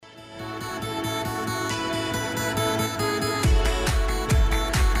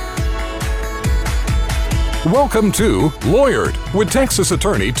Welcome to Lawyered with Texas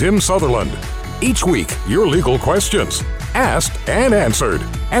attorney Tim Sutherland. Each week, your legal questions, asked and answered,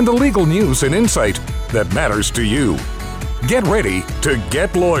 and the legal news and insight that matters to you. Get ready to get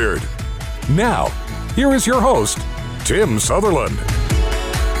lawyered. Now, here is your host, Tim Sutherland.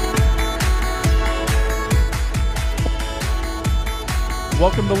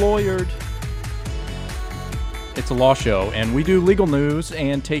 Welcome to Lawyered. It's a law show, and we do legal news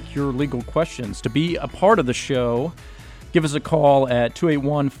and take your legal questions. To be a part of the show, give us a call at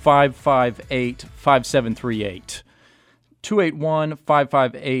 281-558-5738.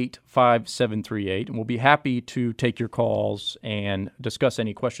 281-558-5738, and we'll be happy to take your calls and discuss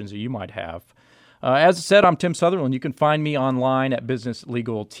any questions that you might have. As I said, I'm Tim Sutherland. You can find me online at Business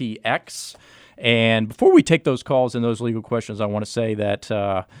Legal TX. And before we take those calls and those legal questions, I want to say that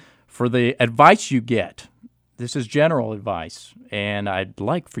for the advice you get, this is general advice, and I'd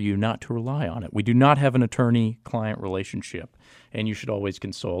like for you not to rely on it. We do not have an attorney-client relationship, and you should always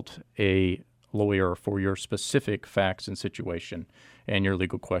consult a lawyer for your specific facts and situation and your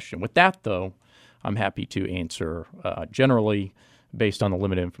legal question. With that, though, I'm happy to answer generally based on the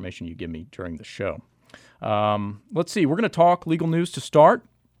limited information you give me during the show. Let's see. We're going to talk legal news to start.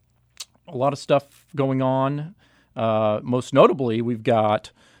 A lot of stuff going on. Most notably, we've got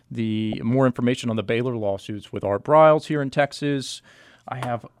the more information on the Baylor lawsuits with Art Briles here in Texas. I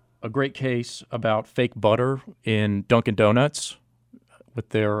have a great case about fake butter in Dunkin' Donuts with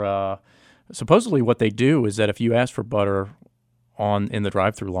their supposedly what they do is that if you ask for butter in the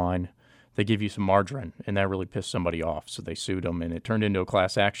drive-through line, they give you some margarine, and that really pissed somebody off. So they sued them, and it turned into a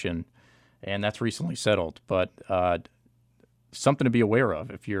class action, and that's recently settled. But something to be aware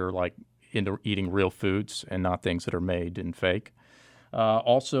of if you're like into eating real foods and not things that are made in fake.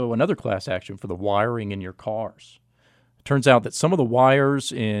 Also, another class action for the wiring in your cars. It turns out that some of the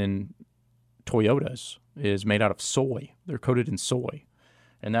wires in Toyotas is made out of soy. They're coated in soy.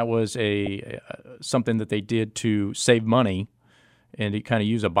 And that was something that they did to save money and to kind of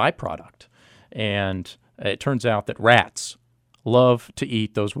use a byproduct. And it turns out that rats love to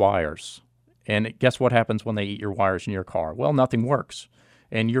eat those wires. And guess what happens when they eat your wires in your car? Well, nothing works.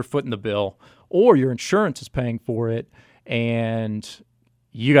 And you're footing the bill, or your insurance is paying for it, and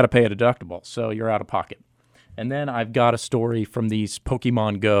you got to pay a deductible, so you're out of pocket. And then I've got a story from these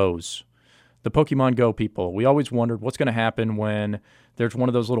Pokemon Go's. The Pokemon Go people, we always wondered what's going to happen when there's one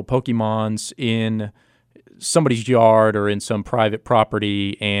of those little Pokemons in somebody's yard or in some private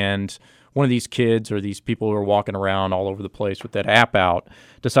property, and one of these kids or these people who are walking around all over the place with that app out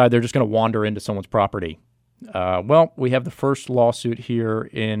decide they're just going to wander into someone's property. Well, we have the first lawsuit here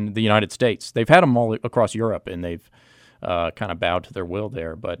in the United States. They've had them all across Europe, and they've kind of bowed to their will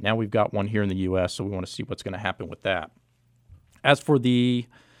there. But now we've got one here in the U.S., so we want to see what's going to happen with that. As for the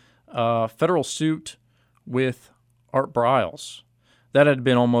federal suit with Art Briles, that had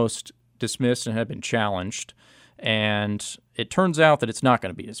been almost dismissed and had been challenged, and it turns out that it's not going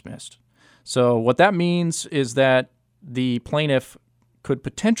to be dismissed. So what that means is that the plaintiff could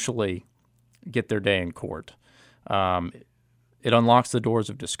potentially get their day in court. It unlocks the doors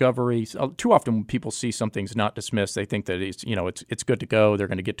of discovery. Too often when people see something's not dismissed, they think that it's good to go. They're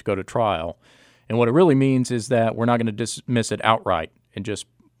going to go to trial. And what it really means is that we're not going to dismiss it outright and just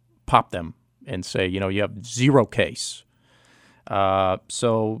pop them and say, you have zero case.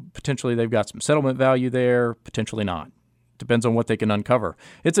 So potentially they've got some settlement value there, potentially not. Depends on what they can uncover.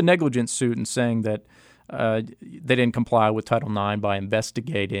 It's a negligence suit in saying that they didn't comply with Title IX by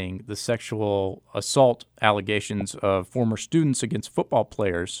investigating the sexual assault allegations of former students against football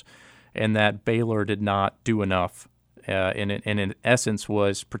players, and that Baylor did not do enough, and in essence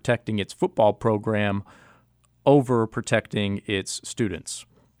was protecting its football program over protecting its students.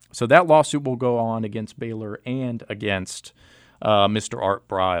 So that lawsuit will go on against Baylor and against Mr. Art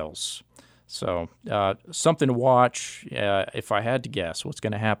Briles. So something to watch. If I had to guess what's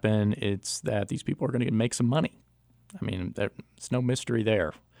going to happen, it's that these people are going to make some money. I mean, there's no mystery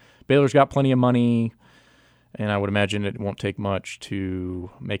there. Baylor's got plenty of money, and I would imagine it won't take much to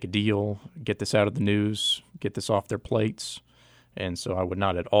make a deal, get this out of the news, get this off their plates. And so I would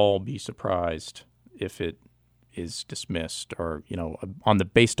not at all be surprised if it is dismissed or,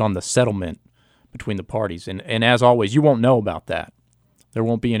 based on the settlement between the parties. And as always, you won't know about that. There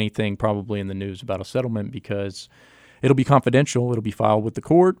won't be anything probably in the news about a settlement because it'll be confidential. It'll be filed with the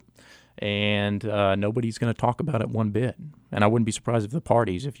court, and nobody's going to talk about it one bit. And I wouldn't be surprised if the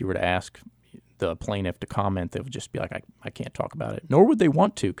parties, if you were to ask the plaintiff to comment, they would just be like, I can't talk about it. Nor would they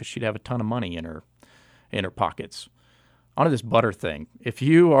want to because she'd have a ton of money in her pockets. On to this butter thing. If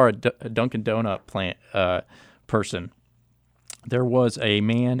you are a Dunkin' Donut person, there was a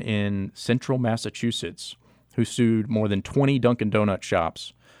man in central Massachusetts who sued more than 20 Dunkin' Donut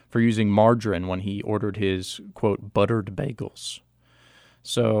shops for using margarine when he ordered his, quote, buttered bagels.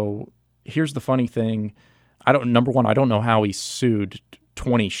 So here's the funny thing. Number one, I don't know how he sued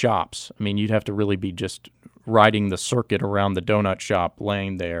 20 shops. I mean, you'd have to really be just riding the circuit around the donut shop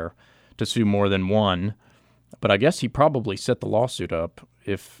lane there to sue more than one. But I guess he probably set the lawsuit up.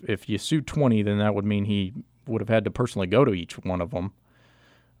 If you sued 20, then that would mean he would have had to personally go to each one of them,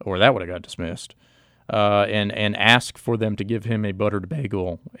 or that would have got dismissed, and ask for them to give him a buttered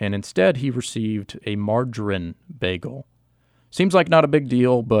bagel. And instead, he received a margarine bagel. Seems like not a big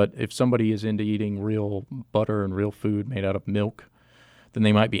deal, but if somebody is into eating real butter and real food made out of milk, then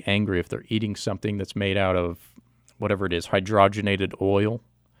they might be angry if they're eating something that's made out of whatever it is, hydrogenated oil.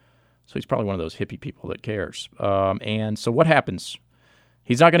 So he's probably one of those hippie people that cares. And so what happens?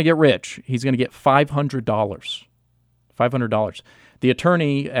 He's not going to get rich. He's going to get $500. $500. The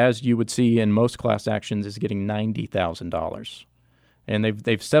attorney, as you would see in most class actions, is getting $90,000. And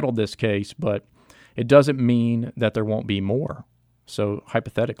they've settled this case, but it doesn't mean that there won't be more. So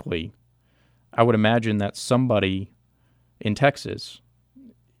hypothetically, I would imagine that somebody in Texas,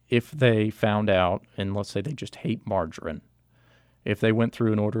 if they found out, and let's say they just hate margarine, if they went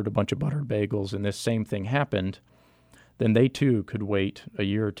through and ordered a bunch of buttered bagels and this same thing happened, then they too could wait a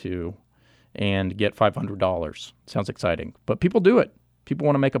year or two and get $500. Sounds exciting. But people do it. People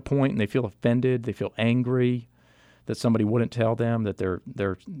want to make a point and they feel offended. They feel angry that somebody wouldn't tell them that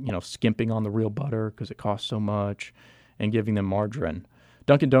they're skimping on the real butter because it costs so much and giving them margarine.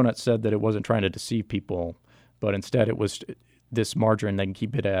 Dunkin' Donuts said that it wasn't trying to deceive people, but instead it was this margarine, they can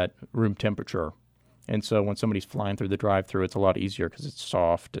keep it at room temperature. And so when somebody's flying through the drive-thru, it's a lot easier because it's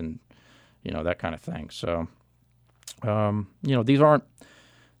soft and, that kind of thing. So, there are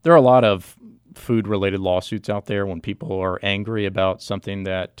a lot of food-related lawsuits out there when people are angry about something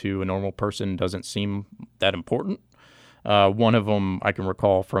that to a normal person doesn't seem that important. One of them I can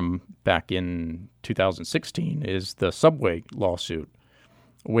recall from back in 2016 is the Subway lawsuit,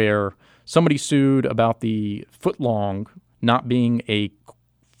 where somebody sued about the footlong not being a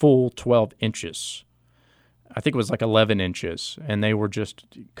full 12 inches. I think it was like 11 inches, and they were just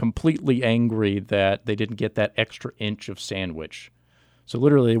completely angry that they didn't get that extra inch of sandwich. So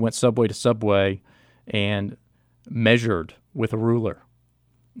literally they went Subway to Subway and measured with a ruler.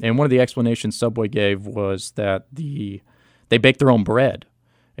 And one of the explanations Subway gave was that they bake their own bread.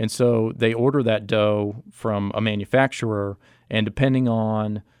 And so they order that dough from a manufacturer, and depending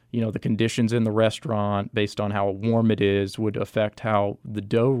on the conditions in the restaurant, based on how warm it is, would affect how the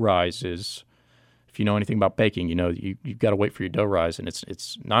dough rises. If you know anything about baking, you've got to wait for your dough rise, and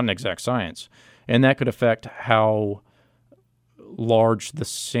it's not an exact science. And that could affect how large the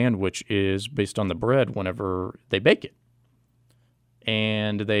sandwich is based on the bread whenever they bake it.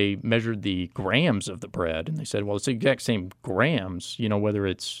 And they measured the grams of the bread, and they said, well, it's the exact same grams, whether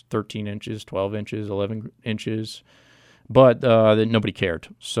it's 13 inches, 12 inches, 11 inches, but nobody cared.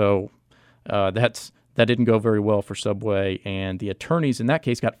 So that didn't go very well for Subway, and the attorneys in that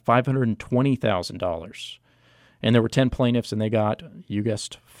case got $520,000. And there were 10 plaintiffs, and they got, you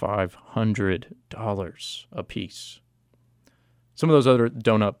guessed, $500 apiece. Some of those other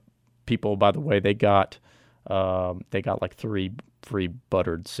donut people, by the way, they got like 3 free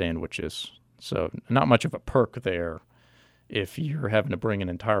buttered sandwiches. So not much of a perk there if you're having to bring an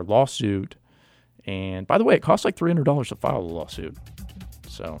entire lawsuit. And by the way, it costs like $300 to file a lawsuit.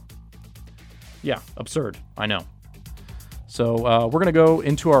 So yeah, absurd. I know. So we're going to go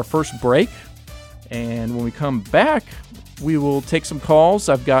into our first break. And when we come back, we will take some calls.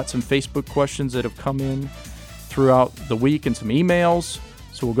 I've got some Facebook questions that have come in throughout the week and some emails.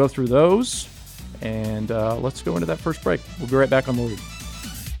 So we'll go through those. And let's go into that first break. We'll be right back on Lawyered.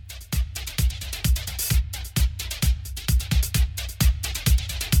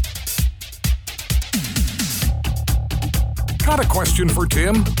 Got a question for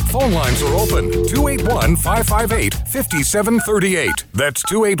Tim? Phone lines are open. 281-558-5738. That's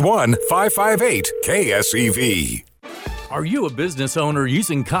 281-558-KSEV. Are you a business owner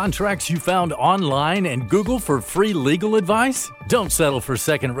using contracts you found online and Google for free legal advice? Don't settle for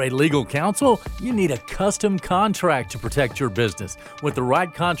second-rate legal counsel. You need a custom contract to protect your business. With the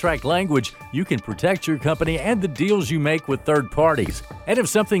right contract language, you can protect your company and the deals you make with third parties. And if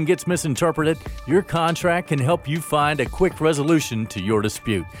something gets misinterpreted, your contract can help you find a quick resolution to your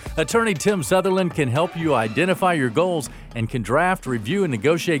dispute. Attorney Tim Sutherland can help you identify your goals and can draft, review, and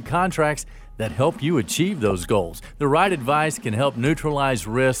negotiate contracts that help you achieve those goals. The right advice can help neutralize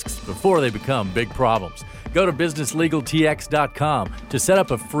risks before they become big problems. Go to businesslegaltx.com to set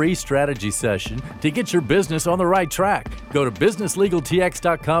up a free strategy session to get your business on the right track. Go to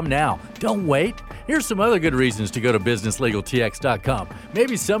businesslegaltx.com now. Don't wait. Here's some other good reasons to go to businesslegaltx.com.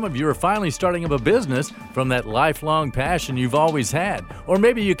 Maybe some of you are finally starting up a business from that lifelong passion you've always had. Or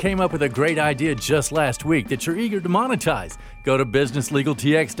maybe you came up with a great idea just last week that you're eager to monetize. Go to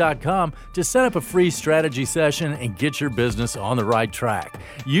businesslegaltx.com to set up a free strategy session and get your business on the right track.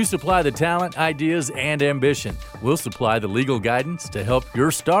 You supply the talent, ideas, and ambition. We'll supply the legal guidance to help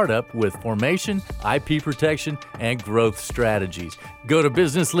your startup with formation, IP protection, and growth strategies. Go to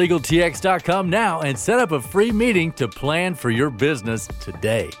businesslegaltx.com now and set up a free meeting to plan for your business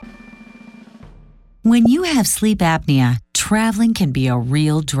today. When you have sleep apnea, traveling can be a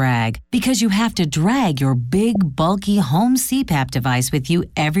real drag because you have to drag your big, bulky home CPAP device with you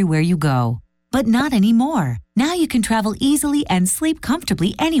everywhere you go. But not anymore. Now you can travel easily and sleep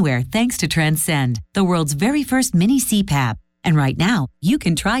comfortably anywhere thanks to Transcend, the world's very first mini CPAP. And right now, you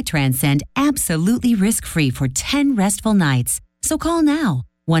can try Transcend absolutely risk-free for 10 restful nights. So call now,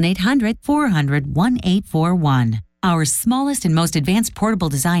 1-800-400-1841. Our smallest and most advanced portable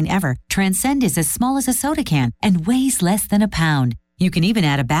design ever, Transcend is as small as a soda can and weighs less than a pound. You can even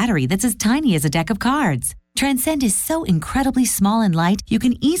add a battery that's as tiny as a deck of cards. Transcend is so incredibly small and light, you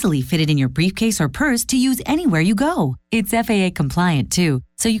can easily fit it in your briefcase or purse to use anywhere you go. It's FAA compliant too,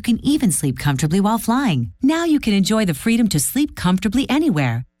 so you can even sleep comfortably while flying. Now you can enjoy the freedom to sleep comfortably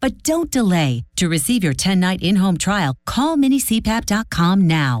anywhere. But don't delay. To receive your 10-night in-home trial, call minicpap.com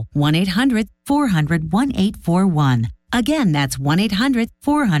now. 1-800-400-1841. Again, that's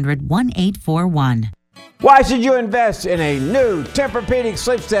 1-800-400-1841. Why should you invest in a new Tempur-Pedic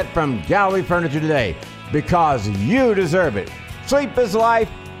sleep set from Gallery Furniture today? Because you deserve it. Sleep is life.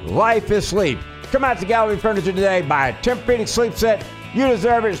 Life is sleep. Come out to Gallery Furniture today. Buy a Tempur-Pedic sleep set. You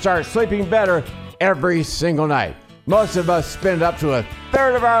deserve it. Start sleeping better every single night. Most of us spend up to a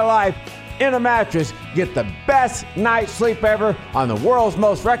third of our life in a mattress. Get the best night's sleep ever on the world's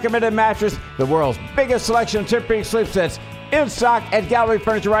most recommended mattress, the world's biggest selection of Tempur-Pedic sleep sets in stock at Gallery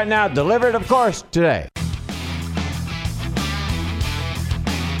Furniture right now. Delivered, of course, today.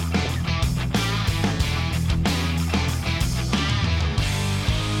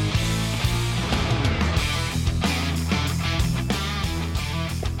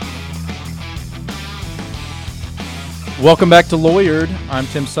 Welcome back to Lawyered. I'm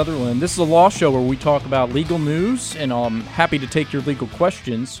Tim Sutherland. This is a law show where we talk about legal news, and I'm happy to take your legal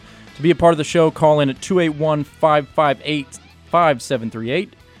questions. To be a part of the show, call in at 281-558-5738.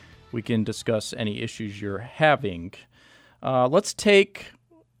 We can discuss any issues you're having. Let's take,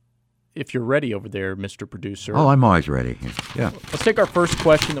 if you're ready over there, Mr. Producer. Oh, I'm always ready. Yeah. Let's take our first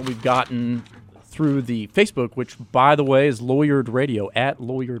question that we've gotten through the Facebook, which, by the way, is Lawyered Radio, at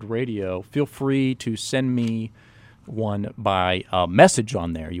Lawyered Radio. Feel free to send me one by a message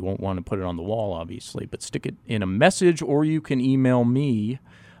on there. You won't want to put it on the wall, obviously, but stick it in a message, or you can email me.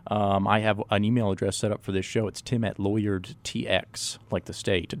 I have an email address set up for this show. It's tim@lawyerdtx, like the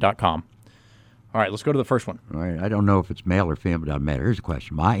state.com. All right, let's go to the first one. All right. I don't know if it's male or female, but it doesn't matter. Here's a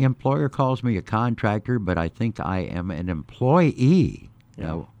question. My employer calls me a contractor, but I think I am an employee.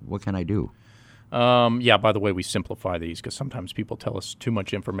 Now, what can I do? By the way, we simplify these because sometimes people tell us too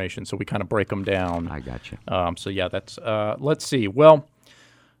much information, so we kind of break them down. I got you. That's, let's see. Well,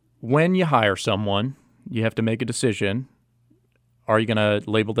 when you hire someone, you have to make a decision. Are you going to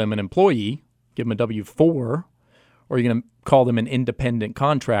label them an employee, give them a W-4, or are you going to call them an independent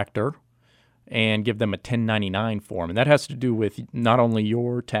contractor and give them a 1099 form? And that has to do with not only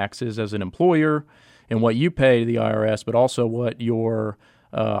your taxes as an employer and what you pay to the IRS, but also what your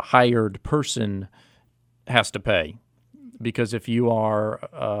hired person has to pay. Because if you are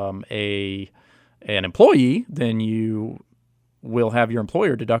an employee, then you will have your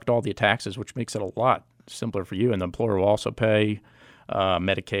employer deduct all the taxes, which makes it a lot simpler for you. And the employer will also pay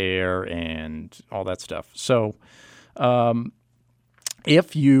Medicare and all that stuff. So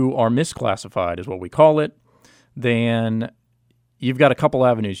if you are misclassified, is what we call it, then you've got a couple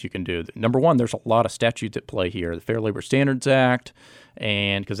avenues you can do. Number one, there's a lot of statutes at play here. The Fair Labor Standards Act,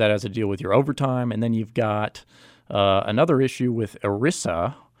 and because that has to deal with your overtime. And then you've got another issue with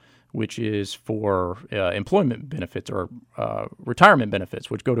ERISA, which is for employment benefits or retirement benefits,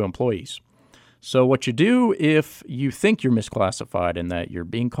 which go to employees. So what you do if you think you're misclassified and that you're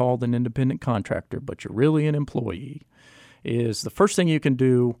being called an independent contractor, but you're really an employee, is the first thing you can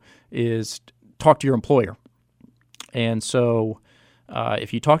do is talk to your employer. And so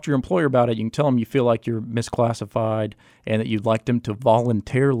if you talk to your employer about it, you can tell them you feel like you're misclassified and that you'd like them to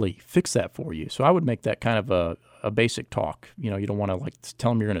voluntarily fix that for you. So I would make that kind of a basic talk. You know, you don't want to like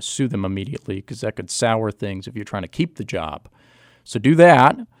tell them you're going to sue them immediately because that could sour things if you're trying to keep the job. So do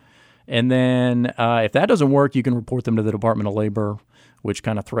that. And then if that doesn't work, you can report them to the Department of Labor, which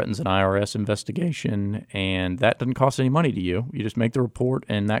kind of threatens an IRS investigation, and that doesn't cost any money to you. You just make the report,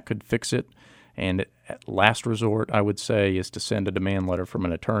 and that could fix it. And at last resort, I would say, is to send a demand letter from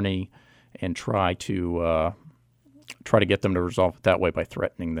an attorney and try to get them to resolve it that way by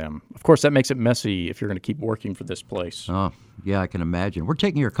threatening them. Of course, that makes it messy if you're going to keep working for this place. Oh, yeah, I can imagine. We're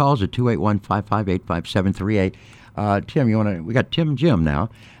taking your calls at 281-558-5738. Tim, we got Tim Jim now.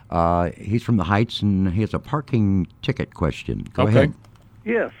 He's from the Heights, and he has a parking ticket question. Go ahead.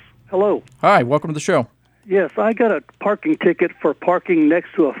 Yes. Hello. Hi, welcome to the show. Yes, I got a parking ticket for parking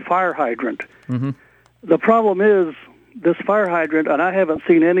next to a fire hydrant. Mm-hmm. The problem is this fire hydrant, and I haven't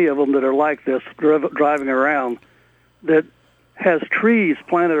seen any of them that are like this driving around, that has trees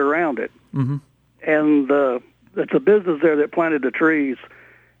planted around it. Mm-hmm. And it's a business there that planted the trees.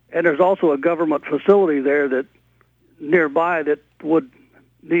 And there's also a government facility there that nearby that would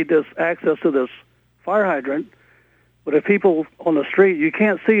need this access to this fire hydrant. But if people on the street, you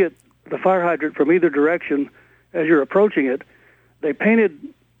can't see it, the fire hydrant from either direction as you're approaching it. They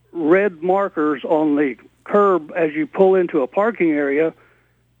painted red markers on the curb as you pull into a parking area,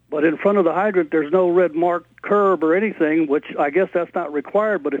 but in front of the hydrant there's no red marked curb or anything, which I guess that's not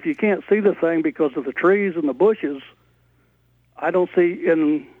required. But if you can't see the thing because of the trees and the bushes, I don't see,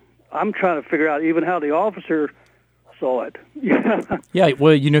 and I'm trying to figure out even how the officer saw it. Yeah,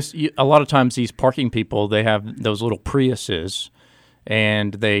 well, a lot of times these parking people, they have those little Priuses,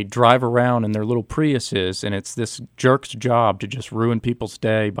 and they drive around in their little Priuses, and it's this jerk's job to just ruin people's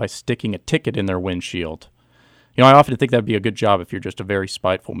day by sticking a ticket in their windshield. I often think that'd be a good job if you're just a very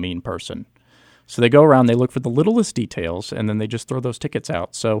spiteful, mean person. So they go around, they look for the littlest details, and then they just throw those tickets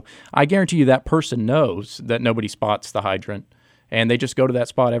out. So I guarantee you that person knows that nobody spots the hydrant, and they just go to that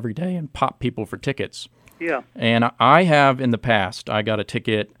spot every day and pop people for tickets. Yeah. And I have in the past, I got a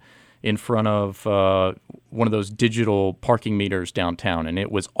ticket in front of one of those digital parking meters downtown, and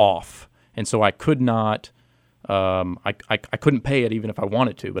it was off. And so I could not, I couldn't pay it even if I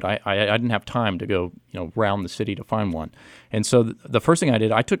wanted to, but I didn't have time to go, round the city to find one. And so the first thing I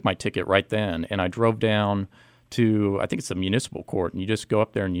did, I took my ticket right then, and I drove down to, I think it's the municipal court, and you just go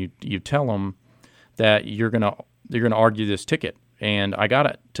up there and you tell them that you're gonna argue this ticket. And I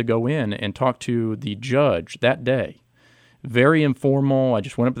got to go in and talk to the judge that day. Very informal. I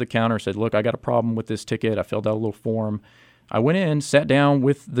just went up to the counter and said, look, I got a problem with this ticket. I filled out a little form. I went in, sat down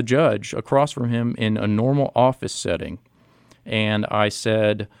with the judge across from him in a normal office setting. And I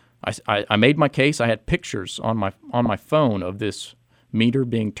said, I made my case. I had pictures on my phone of this meter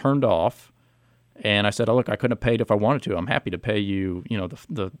being turned off. And I said, oh, look, I couldn't have paid if I wanted to. I'm happy to pay you,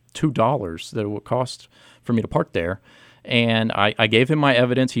 the $2 that it would cost for me to park there. And I gave him my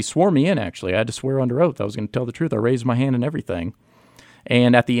evidence. He swore me in, actually. I had to swear under oath. I was going to tell the truth. I raised my hand and everything.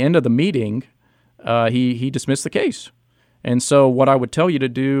 And at the end of the meeting, he dismissed the case. And so what I would tell you to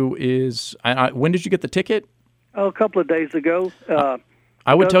do is, when did you get the ticket? Oh, a couple of days ago.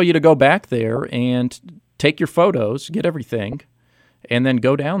 I would tell you to go back there and take your photos, get everything, and then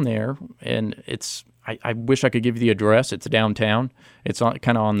go down there. And I wish I could give you the address. It's downtown. It's kind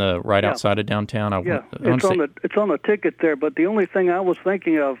of on the outside of downtown. It's on the ticket there. But the only thing I was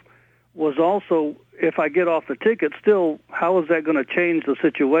thinking of was also, if I get off the ticket, still, how is that going to change the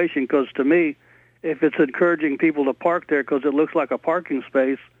situation? Because to me, if it's encouraging people to park there because it looks like a parking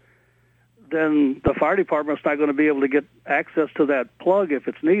space, then the fire department's not going to be able to get access to that plug if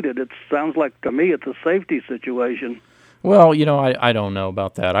it's needed. It sounds like, to me, it's a safety situation. Well, I don't know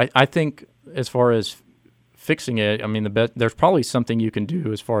about that. I think as far as fixing it, I mean, there's probably something you can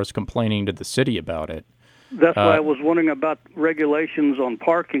do as far as complaining to the city about it. That's why I was wondering about regulations on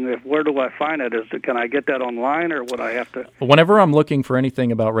parking. Where do I find it? Can I get that online, or would I have to? Whenever I'm looking for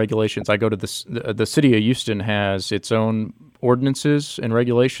anything about regulations, I go to the city of Houston has its own ordinances and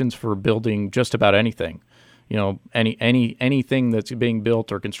regulations for building just about anything. Anything that's being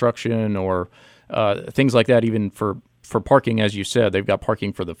built or construction or things like that, even for parking, as you said. They've got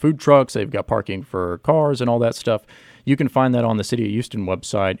parking for the food trucks, they've got parking for cars and all that stuff. You can find that on the City of Houston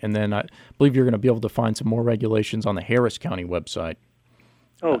website, and then I believe you're going to be able to find some more regulations on the Harris County website.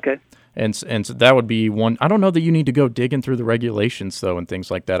 Oh, okay. And so that would be one. I don't know that you need to go digging through the regulations, though, and things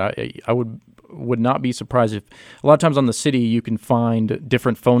like that. I would not be surprised if a lot of times on the city you can find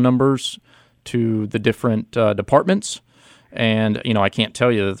different phone numbers to the different departments. And, I can't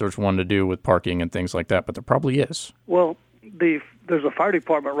tell you that there's one to do with parking and things like that, but there probably is. Well, there's a fire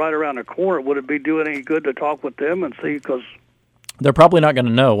department right around the corner. Would it be doing any good to talk with them and see? Because they're probably not going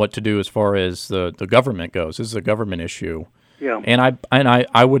to know what to do as far as the government goes. This is a government issue. Yeah. And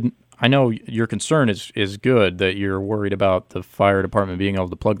I wouldn't. I know your concern is good, that you're worried about the fire department being able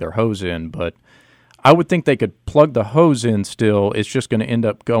to plug their hose in, but I would think they could plug the hose in still. It's just going to end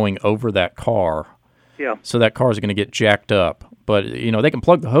up going over that car. Yeah. So that car is going to get jacked up. But, they can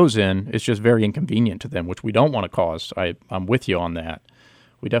plug the hose in. It's just very inconvenient to them, which we don't want to cause. I'm with you on that.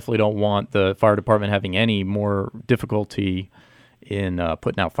 We definitely don't want the fire department having any more difficulty in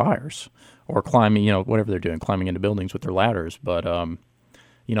putting out fires or climbing, whatever they're doing, climbing into buildings with their ladders. But, and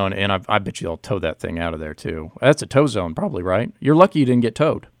I bet you they'll tow that thing out of there, too. That's a tow zone probably, right? You're lucky you didn't get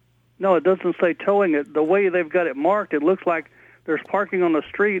towed. No, it doesn't say towing it. The way they've got it marked, it looks like there's parking on the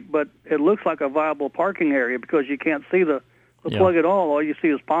street, but it looks like a viable parking area because you can't see the plug at all. All you see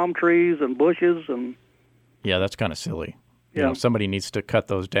is palm trees and bushes. And yeah, that's kind of silly. Yeah. Somebody needs to cut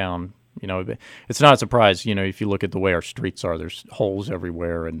those down. It's not a surprise, if you look at the way our streets are, there's holes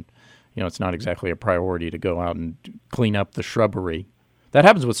everywhere, and, it's not exactly a priority to go out and clean up the shrubbery. That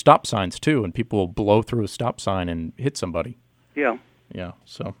happens with stop signs, too, and people will blow through a stop sign and hit somebody. Yeah. Yeah,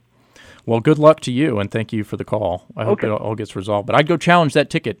 so... Well, good luck to you, and thank you for the call. I hope it all gets resolved. But I'd go challenge that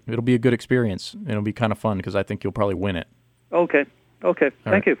ticket. It'll be a good experience. It'll be kind of fun because I think you'll probably win it. Okay.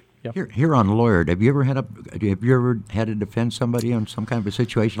 Thank you. Yep. Here on Lawyered, have you ever had to defend somebody on some kind of a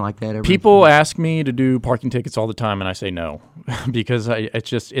situation like that? People ask me to do parking tickets all the time, and I say no because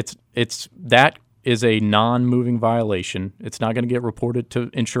that is a non-moving violation. It's not going to get reported to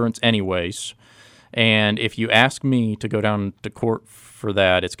insurance anyways. And if you ask me to go down to court for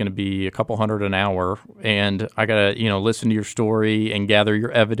that, it's going to be a couple $100 an hour, and I got to, listen to your story and gather your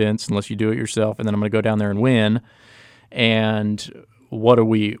evidence unless you do it yourself, and then I'm going to go down there and win. And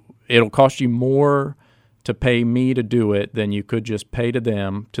it'll cost you more to pay me to do it than you could just pay to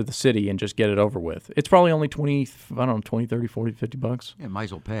the city, and just get it over with. It's probably only 20, 30, 40, $50. Yeah, might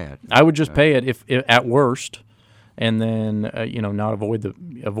as well pay it. I would just pay it if at worst. And then not avoid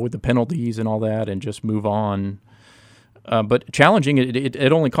the penalties and all that, and just move on. But challenging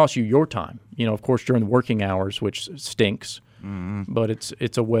it only costs you your time. Of course, during the working hours, which stinks. Mm-hmm. But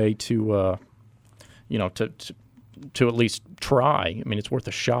it's a way to to at least try. I mean, it's worth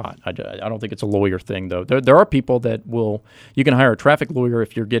a shot. I don't think it's a lawyer thing, though. There are people that you can hire a traffic lawyer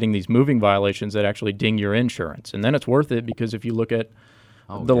if you're getting these moving violations that actually ding your insurance, and then it's worth it because if you look at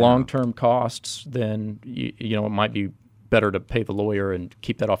long-term costs, then it might be better to pay the lawyer and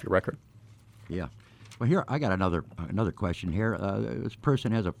keep that off your record. Yeah. Well, here I got another question here. This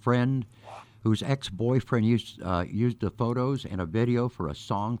person has a friend whose ex-boyfriend used the photos and a video for a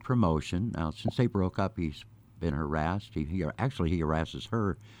song promotion. Now, since they broke up, he's been harassed. He harasses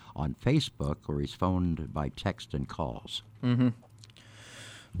her on Facebook, or he's phoned by text and calls. Mm-hmm.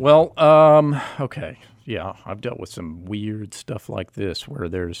 Well, okay. Yeah, I've dealt with some weird stuff like this where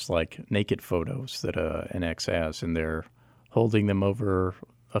there's like naked photos that an ex has, and they're holding them over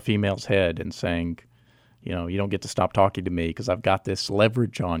a female's head and saying, you don't get to stop talking to me because I've got this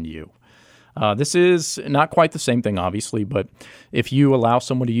leverage on you. This is not quite the same thing, obviously, but if you allow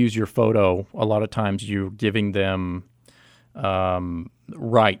someone to use your photo, a lot of times you're giving them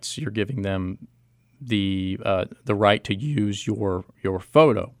rights. You're giving them the right to use your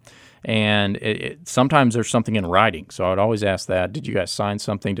photo. And sometimes there's something in writing. So I would always ask that. Did you guys sign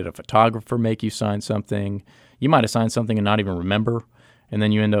something? Did a photographer make you sign something? You might have signed something and not even remember. And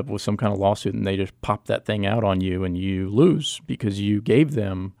then you end up with some kind of lawsuit, and they just pop that thing out on you, and you lose because you gave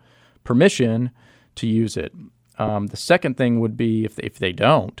them permission to use it. The second thing would be if they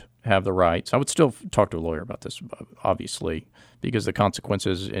don't have the rights. I would still talk to a lawyer about this, obviously, because the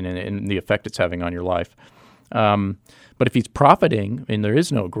consequences and the effect it's having on your life. But if he's profiting and there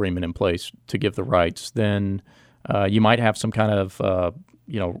is no agreement in place to give the rights, then you might have some kind of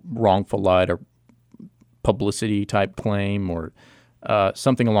wrongful light or publicity type claim or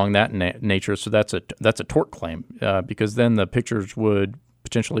something along that nature. So that's a tort claim because then the pictures would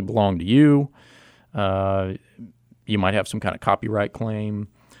potentially belong to you. You might have some kind of copyright claim.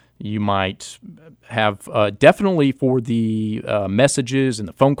 You might have definitely for the messages and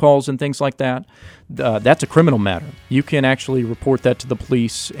the phone calls and things like that. That's a criminal matter. You can actually report that to the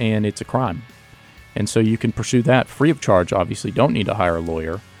police, and it's a crime. And so you can pursue that free of charge. Obviously, don't need to hire a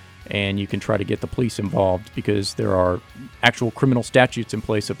lawyer, and you can try to get the police involved because there are actual criminal statutes in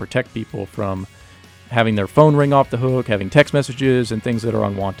place that protect people from having their phone ring off the hook, having text messages, and things that are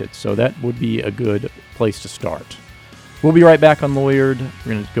unwanted. So that would be a good place to start. We'll be right back on Lawyered.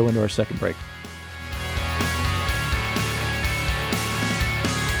 We're going to go into our second break.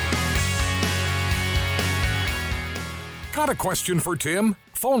 Got a question for Tim?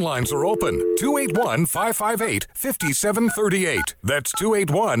 Phone lines are open. 281-558-5738. That's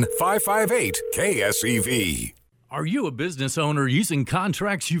 281-558-KSEV. Are you a business owner using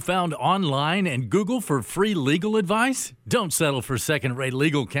contracts you found online and Google for free legal advice? Don't settle for second-rate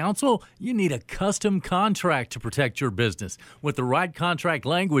legal counsel. You need a custom contract to protect your business. With the right contract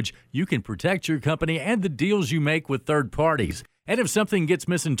language, you can protect your company and the deals you make with third parties. And if something gets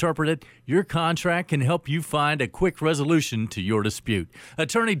misinterpreted, your contract can help you find a quick resolution to your dispute.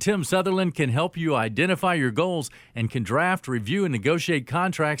 Attorney Tim Sutherland can help you identify your goals and can draft, review, and negotiate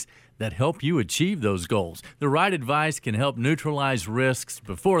contracts that help you achieve those goals. The right advice can help neutralize risks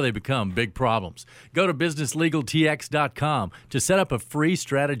before they become big problems. Go to businesslegaltx.com to set up a free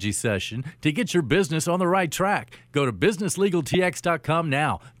strategy session to get your business on the right track. Go to businesslegaltx.com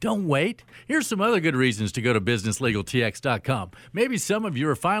now. Don't wait. Here's some other good reasons to go to businesslegaltx.com. Maybe some of you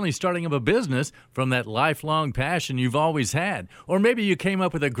are finally starting up a business from that lifelong passion you've always had. Or maybe you came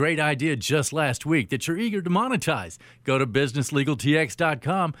up with a great idea just last week that you're eager to monetize. Go to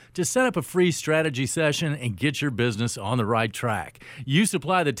businesslegaltx.com to set up a free strategy session and get your business on the right track. You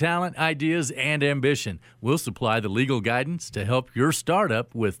supply the talent, ideas, and ambition. We'll supply the legal guidance to help your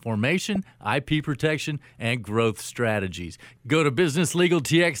startup with formation, IP protection, and growth strategies. Go to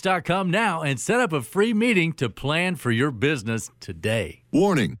businesslegaltx.com now and set up a free meeting to plan for your business today.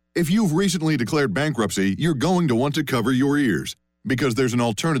 Warning: if you've recently declared bankruptcy, you're going to want to cover your ears, because there's an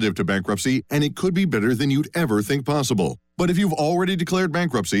alternative to bankruptcy, and it could be better than you'd ever think possible. But if you've already declared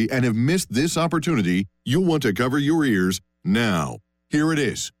bankruptcy and have missed this opportunity, you'll want to cover your ears now. Here it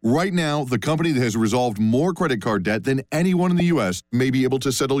is. Right now, the company that has resolved more credit card debt than anyone in the U.S. may be able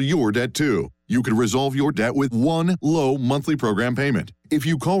to settle your debt too. You could resolve your debt with one low monthly program payment. If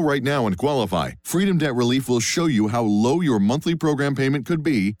you call right now and qualify, Freedom Debt Relief will show you how low your monthly program payment could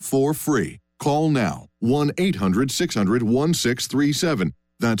be for free. Call now. 1-800-600-1637.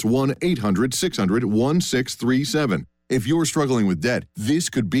 That's 1-800-600-1637. If you're struggling with debt, this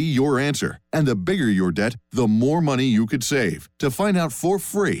could be your answer. And the bigger your debt, the more money you could save. To find out for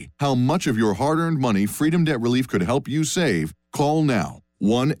free how much of your hard-earned money Freedom Debt Relief could help you save, call now.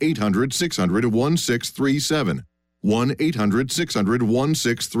 1-800-600-1637.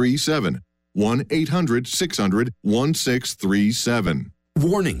 1-800-600-1637. 1-800-600-1637.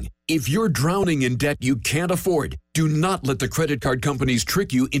 Warning: if you're drowning in debt you can't afford, do not let the credit card companies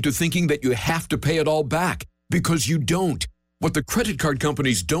trick you into thinking that you have to pay it all back, because you don't. What the credit card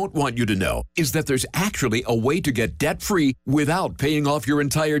companies don't want you to know is that there's actually a way to get debt-free without paying off your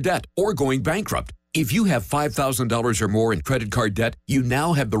entire debt or going bankrupt. If you have $5,000 or more in credit card debt, you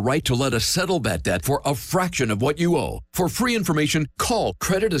now have the right to let us settle that debt for a fraction of what you owe. For free information, call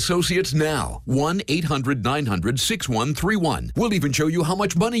Credit Associates now. 1-800-900-6131. We'll even show you how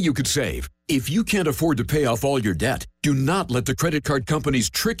much money you could save. If you can't afford to pay off all your debt, do not let the credit card companies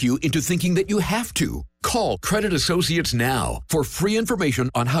trick you into thinking that you have to. Call Credit Associates now for free information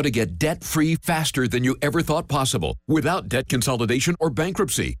on how to get debt-free faster than you ever thought possible, without debt consolidation or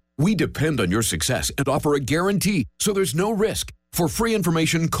bankruptcy. We depend on your success and offer a guarantee, so there's no risk. For free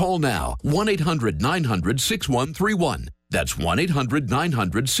information, call now. 1-800-900-6131. That's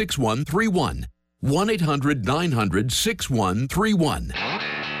 1-800-900-6131. 1-800-900-6131.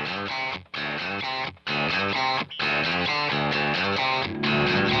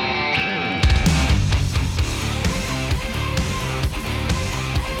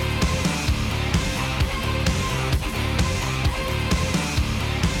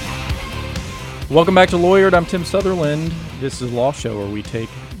 Welcome back to Lawyered. I'm Tim Sutherland. This is Law Show, where we take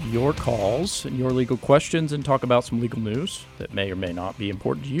your calls and your legal questions and talk about some legal news that may or may not be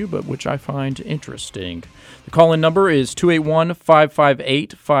important to you, but which I find interesting. The call-in number is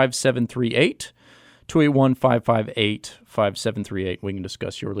 281-558-5738. 281-558-5738. We can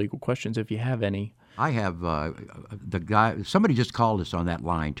discuss your legal questions if you have any. I have the guy. Somebody just called us on that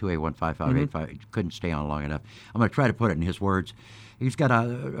line, 281-5585. Couldn't stay on long enough. I'm going to try to put it in his words. He's got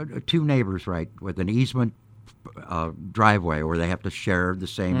two neighbors, right, with an easement driveway where they have to share the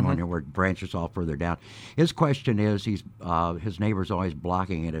same one, where it branches off further down. His question is, his neighbor's always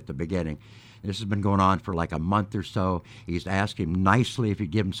blocking it at the beginning. This has been going on for like a month or so. He's asked him nicely if he'd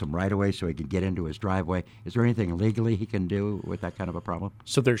give him some right-of-way so he can get into his driveway. Is there anything legally he can do with that kind of a problem?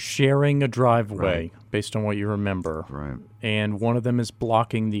 So they're sharing a driveway, based on what you remember. Right. And one of them is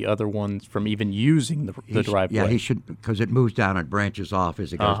blocking the other ones from even using the driveway. Yeah, he should, because it moves down and branches off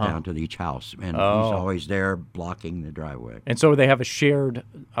as it goes down to each house. And he's always there blocking the driveway. And so they have a shared,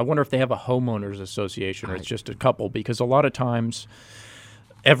 I wonder if they have a homeowners association or it's just a couple, because a lot of times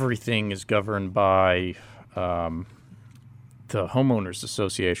everything is governed by the homeowners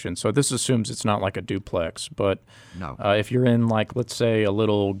association. So this assumes it's not like a duplex. But no. If you're in, like, let's say a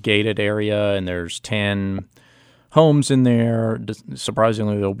little gated area and there's 10 homes in there.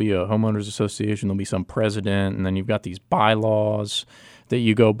 Surprisingly, there'll be a homeowners association, there'll be some president, and then you've got these bylaws that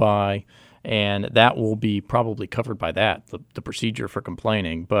you go by, and that will be probably covered by that, the procedure for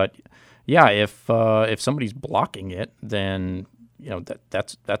complaining. But yeah, if somebody's blocking it, then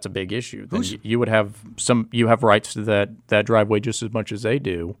that's a big issue. Then you would have rights to that driveway just as much as they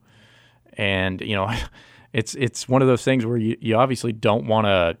do, and It's one of those things where you obviously don't want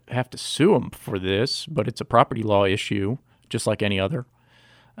to have to sue them for this, but it's a property law issue, just like any other.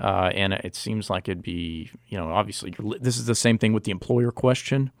 And it seems like it'd be, obviously this is the same thing with the employer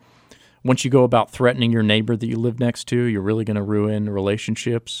question. Once you go about threatening your neighbor that you live next to, you're really going to ruin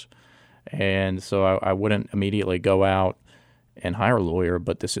relationships. And so I wouldn't immediately go out and hire a lawyer,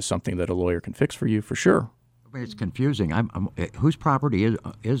 but this is something that a lawyer can fix for you for sure. It's confusing. Whose property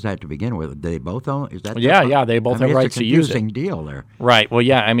is that to begin with? Do they both own? Is that? Yeah. They both have rights to use it. It's a confusing deal there. Right. Well,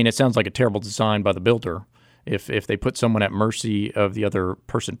 yeah. I mean, it sounds like a terrible design by the builder. If they put someone at mercy of the other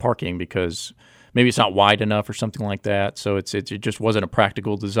person parking because maybe it's not wide enough or something like that. So it just wasn't a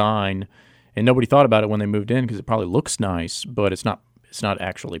practical design, and nobody thought about it when they moved in because it probably looks nice, but it's not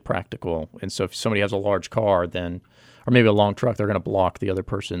actually practical. And so if somebody has a large car, then or maybe a long truck, they're going to block the other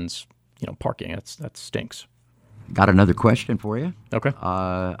person's parking. That stinks. Got another question for you. Okay.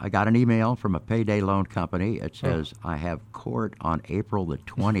 I got an email from a payday loan company. It says, I have court on April the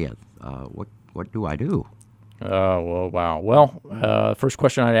 20th. What do I do? Well, wow. Well, first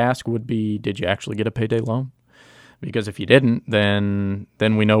question I'd ask would be, did you actually get a payday loan? Because if you didn't, then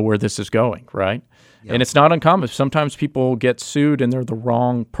we know where this is going, right? Yep. And it's not uncommon. Sometimes people get sued and they're the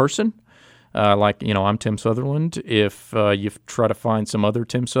wrong person. I'm Tim Sutherland. If you try to find some other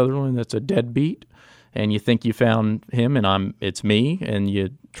Tim Sutherland that's a deadbeat, and you think you found him and it's me, and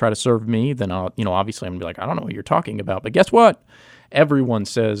you try to serve me, then obviously I'm going to be like, I don't know what you're talking about. But guess what? Everyone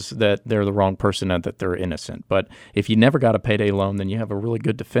says that they're the wrong person and that they're innocent. But if you never got a payday loan, then you have a really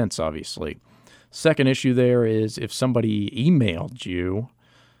good defense, obviously. Second issue there is if somebody emailed you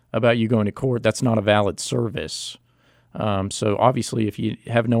about you going to court, that's not a valid service. So obviously if you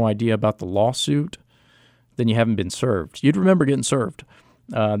have no idea about the lawsuit, then you haven't been served. You'd remember getting served.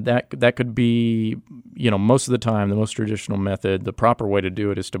 That could be, most of the time, the most traditional method. The proper way to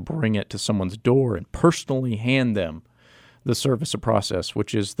do it is to bring it to someone's door and personally hand them the service of process,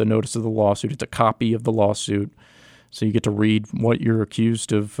 which is the notice of the lawsuit. It's a copy of the lawsuit, so you get to read what you're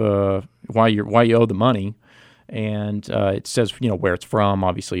accused of, why you owe the money, and it says where it's from.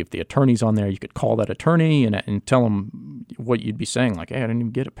 Obviously, if the attorney's on there, you could call that attorney and tell them what you'd be saying, like, hey, I didn't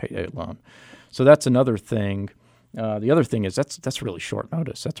even get a payday loan. So that's another thing. The other thing is that's really short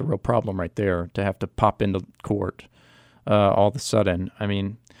notice. That's a real problem right there to have to pop into court all of a sudden. I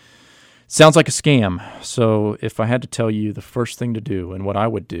mean, it sounds like a scam. So if I had to tell you the first thing to do and what I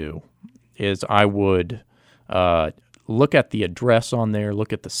would do is I would look at the address on there,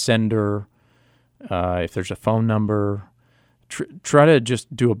 look at the sender, if there's a phone number, try to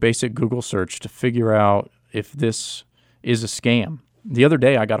just do a basic Google search to figure out if this is a scam. The other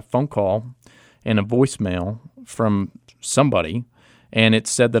day I got a phone call and a voicemail from somebody, and it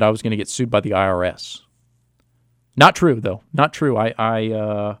said that I was going to get sued by the IRS. Not true, though. Not true.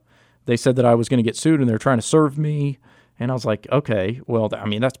 They said that I was going to get sued, and they're trying to serve me. And I was like, okay, well,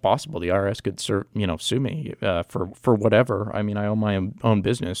 that's possible. The IRS could sue me for whatever. I mean, I own my own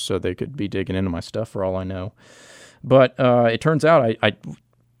business, so they could be digging into my stuff for all I know. But it turns out I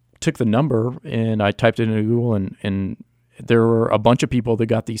took the number and I typed it into Google, and there were a bunch of people that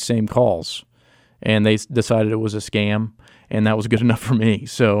got these same calls. And they decided it was a scam, and that was good enough for me.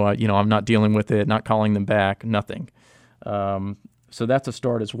 So, I'm not dealing with it, not calling them back, nothing. So that's a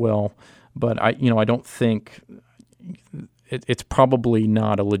start as well. But I don't think it's probably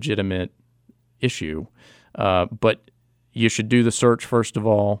not a legitimate issue. But you should do the search first of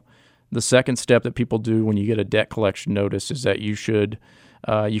all. The second step that people do when you get a debt collection notice is that you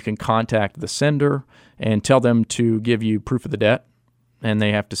can contact the sender and tell them to give you proof of the debt. And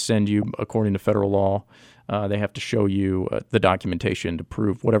they have to send you, according to federal law, they have to show you the documentation to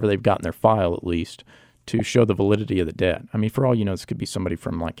prove whatever they've got in their file, at least, to show the validity of the debt. I mean, for all you know, this could be somebody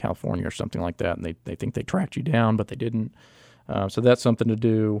from like California or something like that, and they think they tracked you down, but they didn't. So that's something to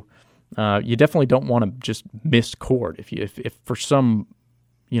do. You definitely don't want to just miss court. If for some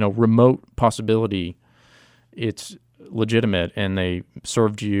remote possibility it's legitimate and they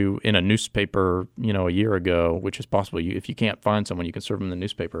served you in a newspaper, a year ago, which is possible. If you can't find someone, you can serve them in the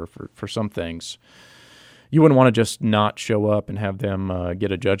newspaper for some things. You wouldn't want to just not show up and have them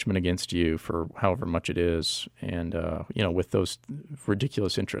get a judgment against you for however much it is. And, with those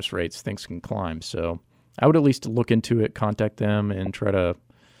ridiculous interest rates, things can climb. So I would at least look into it, contact them, and try to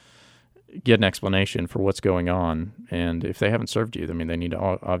get an explanation for what's going on. And if they haven't served you, I mean, they need to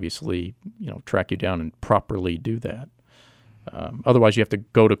obviously, track you down and properly do that. Otherwise, you have to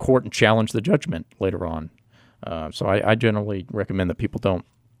go to court and challenge the judgment later on. So I generally recommend that people don't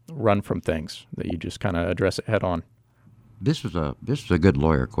run from things, that you just kind of address it head on. This is a good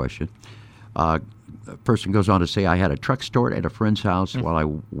lawyer question. A person goes on to say, I had a truck stored at a friend's house while I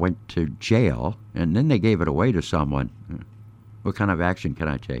went to jail, and then they gave it away to someone. What kind of action can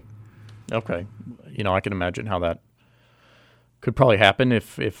I take? Okay. I can imagine how that could probably happen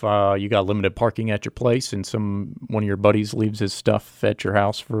if you got limited parking at your place and one of your buddies leaves his stuff at your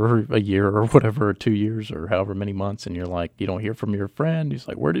house for a year or whatever, or 2 years or however many months, and you're like, you don't hear from your friend. He's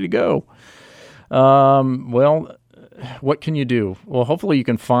like, where did he go? Well, what can you do? Well, hopefully you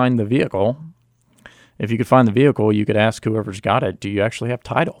can find the vehicle. If you could find the vehicle, you could ask whoever's got it, do you actually have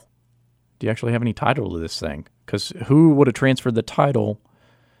title? Do you actually have any title to this thing? Because who would have transferred the title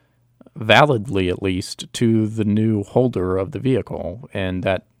validly, at least, to the new holder of the vehicle? And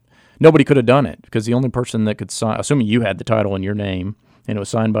that nobody could have done it, because the only person that could sign, assuming you had the title in your name and it was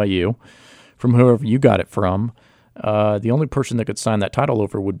signed by you from whoever you got it from, the only person that could sign that title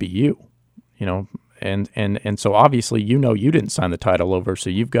over would be you. And so obviously you didn't sign the title over,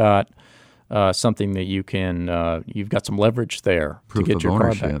 so you've got something that you can you've got some leverage there Proof to get of your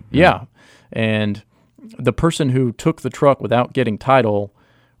ownership. car back. Yeah. And the person who took the truck without getting title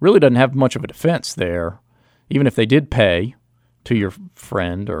really doesn't have much of a defense there, even if they did pay to your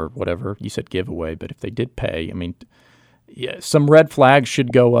friend or whatever. You said giveaway, but if they did pay, I mean, yeah, some red flags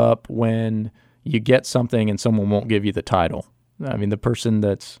should go up when you get something and someone won't give you the title. I mean, the person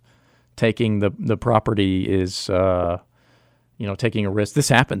that's taking the property is, taking a risk. This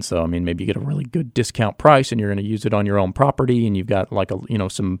happens, though. I mean, maybe you get a really good discount price and you're going to use it on your own property, and you've got like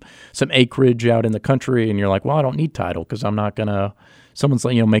some acreage out in the country, and you're like, well, I don't need title because I'm not going to. Someone's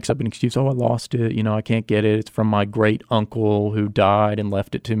like, makes up an excuse. Oh, I lost it. I can't get it. It's from my great uncle who died and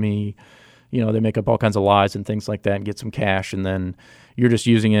left it to me. They make up all kinds of lies and things like that and get some cash, and then you're just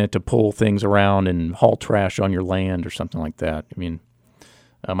using it to pull things around and haul trash on your land or something like that. I mean,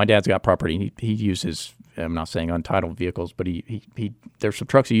 my dad's got property. He uses, I'm not saying untitled vehicles, but he there's some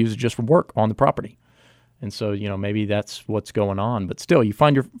trucks he uses just for work on the property. And so, maybe that's what's going on. But still, you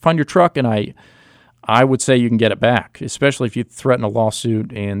find your truck, and I would say you can get it back, especially if you threaten a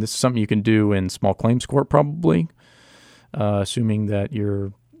lawsuit. And this is something you can do in small claims court probably, assuming that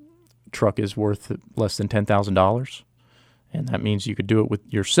your truck is worth less than $10,000. And that means you could do it with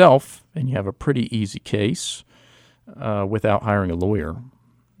yourself, and you have a pretty easy case without hiring a lawyer.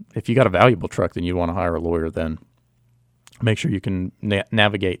 If you got a valuable truck, then you want to hire a lawyer, then make sure you can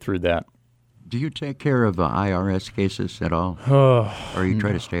navigate through that. Do you take care of IRS cases at all? Or you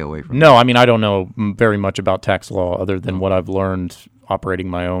try to stay away from No, I mean, I don't know very much about tax law other than what I've learned operating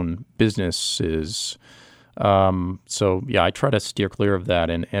my own businesses. So, yeah, I try to steer clear of that.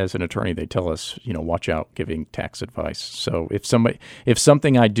 And as an attorney, they tell us, watch out giving tax advice. So if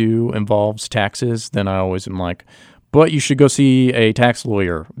something I do involves taxes, then I always am like, but you should go see a tax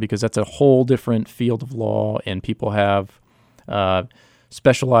lawyer, because that's a whole different field of law, and people have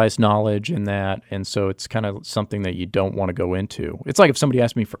specialized knowledge in that, and so it's kind of something that you don't want to go into. It's like if somebody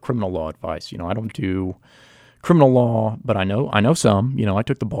asked me for criminal law advice. I don't do criminal law, but I know some. I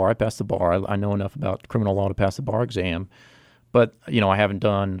took the bar, I passed the bar. I know enough about criminal law to pass the bar exam, but I've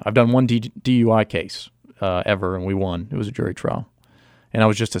done one DUI case ever, and we won. It was a jury trial. And I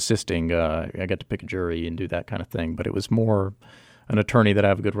was just assisting. I got to pick a jury and do that kind of thing. But it was more an attorney that I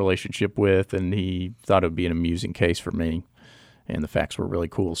have a good relationship with, and he thought it would be an amusing case for me. And the facts were really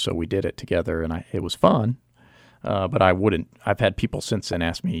cool, so we did it together, and it was fun. But I wouldn't. I've had people since then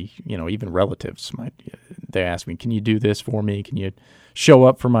ask me, even relatives, they ask me, can you do this for me? Can you show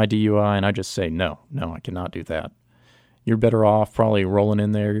up for my DUI? And I just say, no, I cannot do that. You're better off probably rolling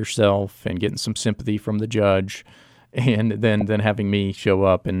in there yourself and getting some sympathy from the judge, and then having me show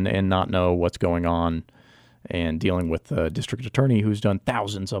up and not know what's going on, and dealing with the district attorney who's done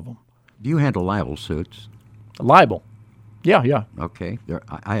thousands of them. Do you handle libel suits? Libel? Yeah. Okay.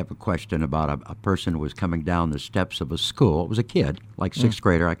 I have a question about a person who was coming down the steps of a school. It was a kid, like sixth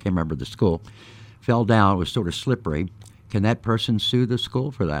grader. I can't remember the school. Fell down. It was sort of slippery. Can that person sue the school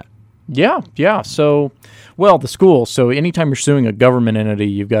for that? Yeah. So, the school. So anytime you're suing a government entity,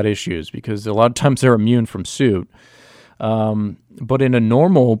 you've got issues, because a lot of times they're immune from suit. But in a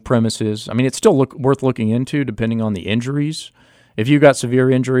normal premises, I mean, it's still worth looking into depending on the injuries. If you've got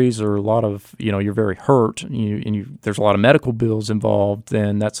severe injuries or a lot of, you're very hurt, and there's a lot of medical bills involved,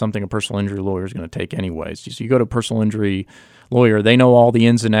 then that's something a personal injury lawyer is going to take anyways. So you go to a personal injury lawyer, they know all the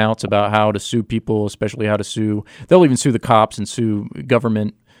ins and outs about how to sue people, especially how to sue. They'll even sue the cops and sue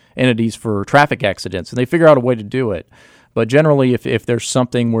government entities for traffic accidents, and they figure out a way to do it. But generally, if there's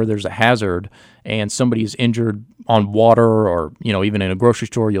something where there's a hazard and somebody's injured on water, or even in a grocery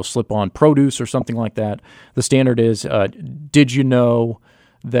store, you'll slip on produce or something like that, the standard is, did you know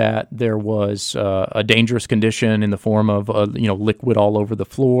that there was a dangerous condition in the form of liquid all over the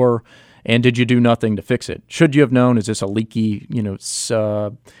floor, and did you do nothing to fix it? Should you have known? Is this a leaky? Is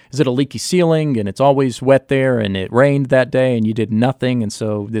it a leaky ceiling and it's always wet there, and it rained that day and you did nothing, and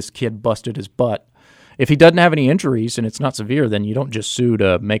so this kid busted his butt? If he doesn't have any injuries and it's not severe, then you don't just sue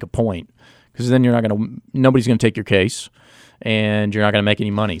to make a point, because then nobody's going to take your case, and you're not going to make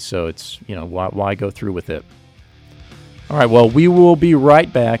any money. So it's why go through with it? All right. Well, we will be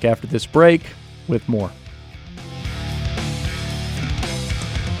right back after this break with more.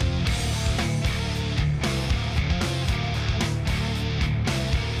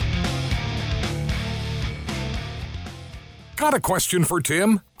 Got a question for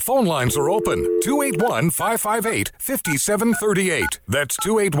Tim? Phone lines are open. 281-558-5738. That's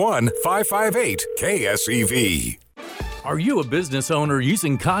 281-558-KSEV. Are you a business owner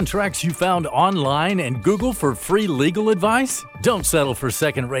using contracts you found online and Google for free legal advice? Don't settle for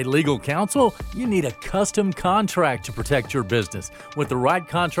second-rate legal counsel. You need a custom contract to protect your business. With the right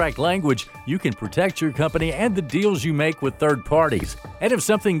contract language, you can protect your company and the deals you make with third parties. And if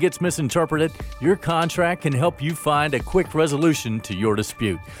something gets misinterpreted, your contract can help you find a quick resolution to your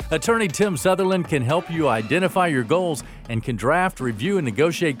dispute. Attorney Tim Sutherland can help you identify your goals and can draft, review, and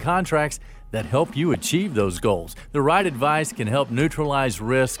negotiate contracts that help you achieve those goals. The right advice can help neutralize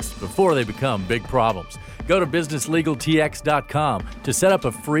risks before they become big problems. Go to businesslegaltx.com to set up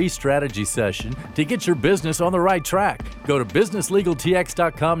a free strategy session to get your business on the right track. Go to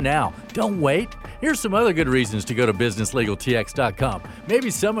businesslegaltx.com now. Don't wait. Here's some other good reasons to go to businesslegaltx.com.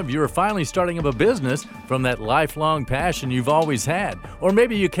 Maybe some of you are finally starting up a business from that lifelong passion you've always had. Or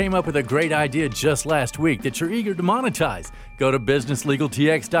maybe you came up with a great idea just last week that you're eager to monetize. Go to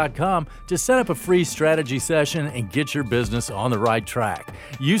businesslegaltx.com to set up a free strategy session and get your business on the right track.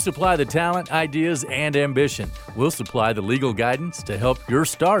 You supply the talent, ideas, and ambition. We'll supply the legal guidance to help your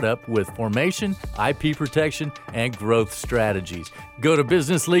startup with formation, IP protection, and growth strategies. Go to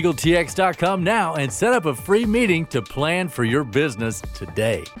businesslegaltx.com now and set up a free meeting to plan for your business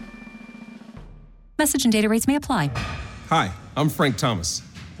today. Message and data rates may apply. Hi, I'm Frank Thomas.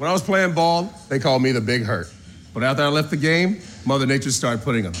 When I was playing ball, they called me the Big Hurt. But after I left the game, Mother Nature started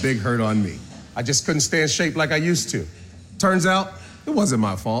putting a big hurt on me. I just couldn't stay in shape like I used to. Turns out, it wasn't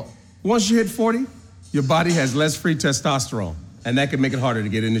my fault. Once you hit 40, your body has less free testosterone, and that can make it harder to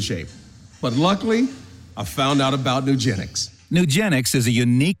get into shape. But luckily, I found out about Nugenix. Nugenix is a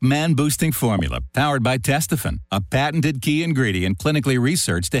unique man-boosting formula powered by Testofen, a patented key ingredient clinically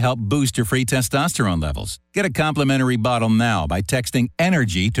researched to help boost your free testosterone levels. Get a complimentary bottle now by texting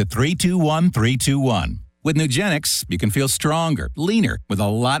ENERGY to 321321. With Nugenix, you can feel stronger, leaner, with a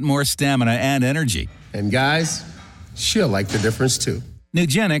lot more stamina and energy. And guys, she'll like the difference too.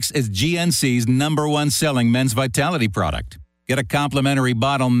 Nugenix is GNC's #1 selling men's vitality product. Get a complimentary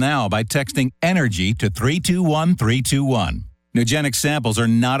bottle now by texting ENERGY to 321321. Nugenix samples are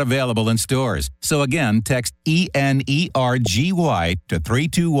not available in stores. So again, text ENERGY to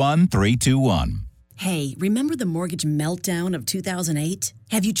 321321. Hey, remember the mortgage meltdown of 2008?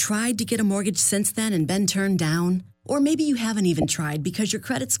 Have you tried to get a mortgage since then and been turned down? Or maybe you haven't even tried because your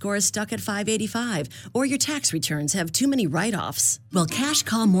credit score is stuck at 585 or your tax returns have too many write-offs. Well, Cash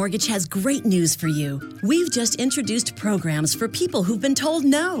Call Mortgage has great news for you. We've just introduced programs for people who've been told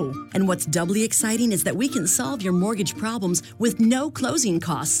no. And what's doubly exciting is that we can solve your mortgage problems with no closing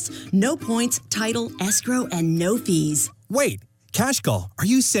costs, no points, title, escrow, and no fees. Wait, Cash Call, are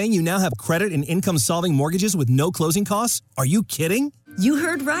you saying you now have credit and income-solving mortgages with no closing costs? Are you kidding? You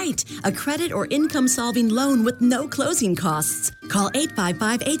heard right. A credit or income-solving loan with no closing costs. Call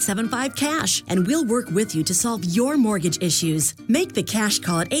 855-875-CASH, and we'll work with you to solve your mortgage issues. Make the Cash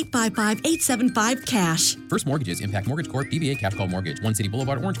Call at 855-875-CASH. First Mortgages, Impact Mortgage Corp., DBA Cash Call Mortgage, One City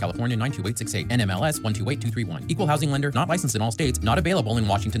Boulevard, Orange, California, 92868, NMLS 128231. Equal housing lender, not licensed in all states, not available in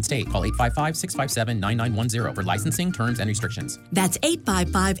Washington State. Call 855-657-9910 for licensing, terms, and restrictions. That's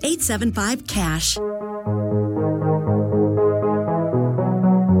 855-875-CASH.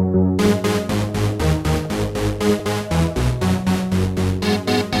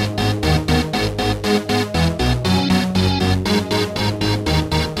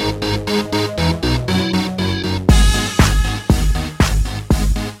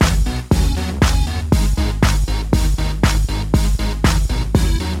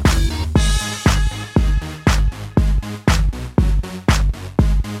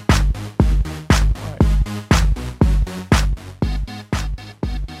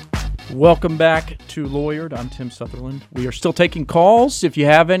 Welcome back to Lawyered. I'm Tim Sutherland. We are still taking calls if you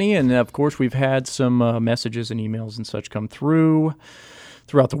have any, and of course we've had some messages and emails and such come throughout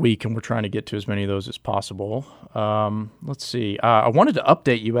the week, and we're trying to get to as many of those as possible. Let's see. I wanted to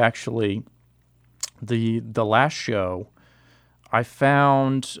update you actually. The last show, I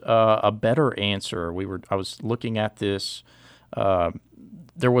found a better answer. I was looking at this.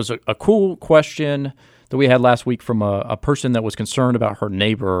 There was a cool question that we had last week from a person that was concerned about her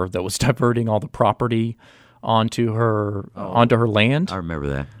neighbor that was diverting all the property onto her land. I remember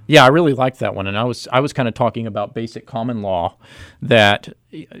that. Yeah, I really liked that one, and I was kind of talking about basic common law, that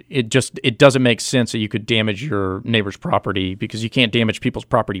it doesn't make sense that you could damage your neighbor's property because you can't damage people's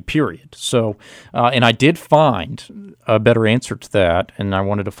property, period. So, and I did find a better answer to that, and I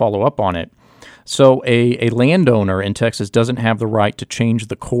wanted to follow up on it. So a landowner in Texas doesn't have the right to change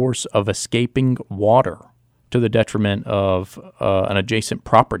the course of escaping water to the detriment of an adjacent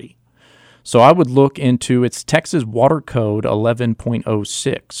property. So I would look into, it's Texas Water Code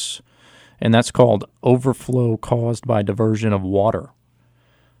 11.06, and that's called overflow caused by diversion of water.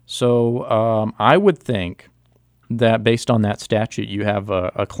 So I would think that based on that statute, you have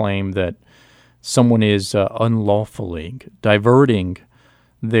a claim that someone is unlawfully diverting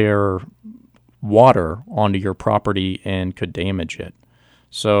their water onto your property and could damage it.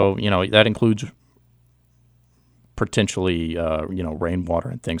 So, that includes potentially, rainwater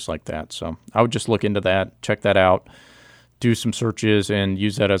and things like that. So I would just look into that, check that out, do some searches, and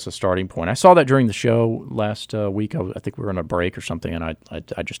use that as a starting point. I saw that during the show last week. I think we were on a break or something, and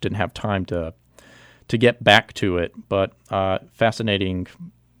I just didn't have time to get back to it. But fascinating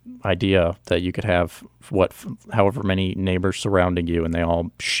idea that you could have however many neighbors surrounding you, and they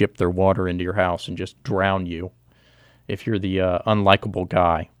all ship their water into your house and just drown you if you're the unlikable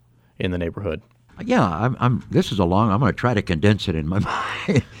guy in the neighborhood. Yeah, this is I'm going to try to condense it in my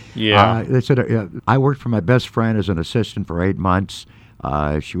mind. Yeah. I worked for my best friend as an assistant for 8 months.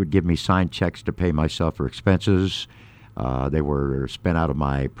 She would give me signed checks to pay myself for expenses. They were spent out of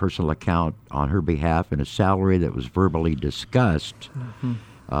my personal account on her behalf in a salary that was verbally discussed. Mm-hmm.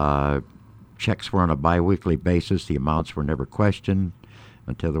 Checks were on a biweekly basis. The amounts were never questioned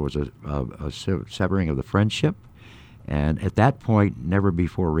until there was a severing of the friendship. And at that point, never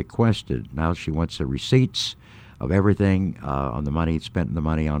before requested. Now she wants the receipts of everything on the money, spent the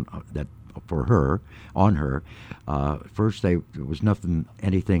money on that for her, on her. First, there was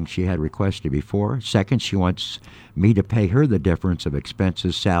anything she had requested before. Second, she wants me to pay her the difference of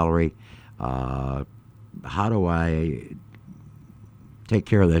expenses, salary. How do I take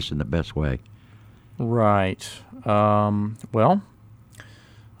care of this in the best way? Right. Well,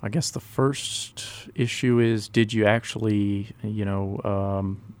 I guess the first issue is, did you actually,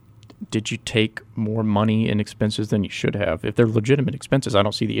 did you take more money in expenses than you should have? If they're legitimate expenses, I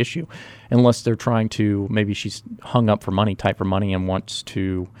don't see the issue, unless they're trying to, maybe she's hung up for money, tight for money, and wants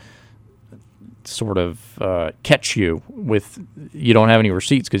to sort of catch you with, you don't have any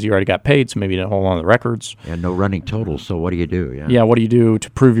receipts because you already got paid, so maybe you didn't hold on to the records. And no running totals, so what do you do? Yeah, what do you do to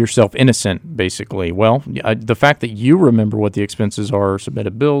prove yourself innocent, basically? Well, the fact that you remember what the expenses are or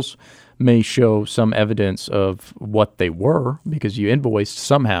submitted bills may show some evidence of what they were because you invoiced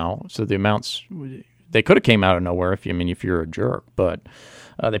somehow, so the amounts, they could have came out of nowhere if you're a jerk, but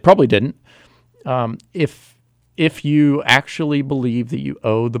they probably didn't. If you actually believe that you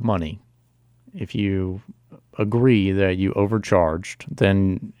owe the money, if you agree that you overcharged,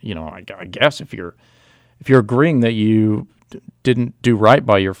 then I guess if you're agreeing that you didn't do right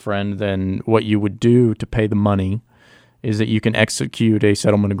by your friend, then what you would do to pay the money is that you can execute a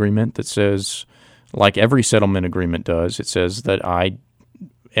settlement agreement that says, like every settlement agreement does, it says that I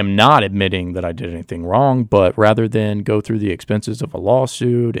am not admitting that I did anything wrong, but rather than go through the expenses of a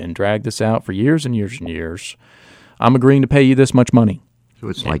lawsuit and drag this out for years and years and years, I'm agreeing to pay you this much money. So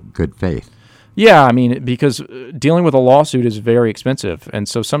it's like good faith. Yeah, because dealing with a lawsuit is very expensive. And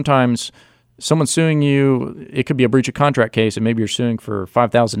so sometimes someone suing you, it could be a breach of contract case, and maybe you're suing for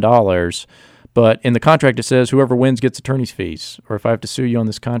 $5,000. But in the contract it says whoever wins gets attorney's fees. Or if I have to sue you on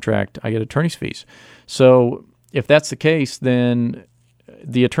this contract, I get attorney's fees. So if that's the case, then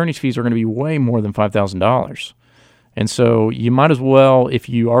the attorney's fees are going to be way more than $5,000. And so you might as well, if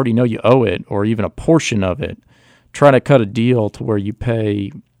you already know you owe it, or even a portion of it, try to cut a deal to where you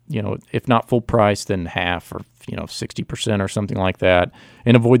pay, if not full price, then half or 60% or something like that,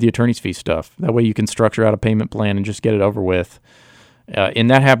 and avoid the attorney's fee stuff. That way you can structure out a payment plan and just get it over with. And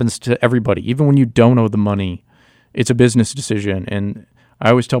that happens to everybody. Even when you don't owe the money, it's a business decision. And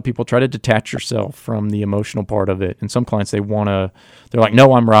I always tell people, try to detach yourself from the emotional part of it. And some clients, they're like,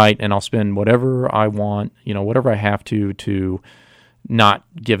 no, I'm right, and I'll spend whatever I want, whatever I have to not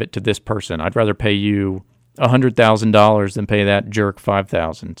give it to this person. I'd rather pay you $100,000 than pay that jerk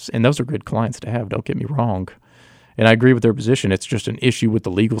 $5,000. And those are good clients to have, don't get me wrong. And I agree with their position. It's just an issue with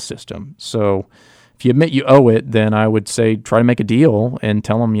the legal system. So if you admit you owe it, then I would say try to make a deal and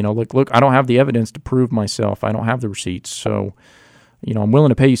tell them, look, I don't have the evidence to prove myself. I don't have the receipts. So, I'm willing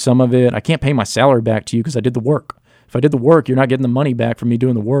to pay you some of it. I can't pay my salary back to you because I did the work. If I did the work, you're not getting the money back from me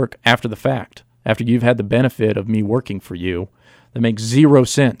doing the work after the fact, after you've had the benefit of me working for you. That makes 0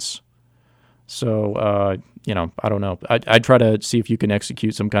 sense. So, I don't know. I'd try to see if you can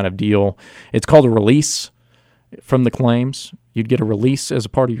execute some kind of deal. It's called a release from the claims. You'd get a release as a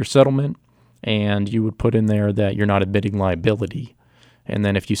part of your settlement, and you would put in there that you're not admitting liability. And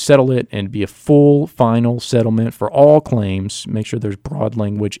then if you settle it and be a full final settlement for all claims, make sure there's broad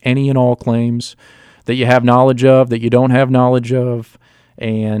language, any and all claims that you have knowledge of, that you don't have knowledge of,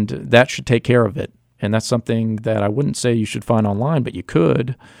 and that should take care of it. And that's something that I wouldn't say you should find online, but you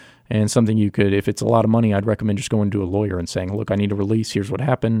could. And something you could, if it's a lot of money, I'd recommend just going to a lawyer and saying, look, I need a release. Here's what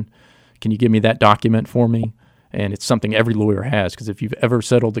happened. Can you give me that document for me? And it's something every lawyer has, because if you've ever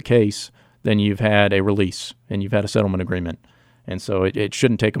settled a case, then you've had a release and you've had a settlement agreement. And so it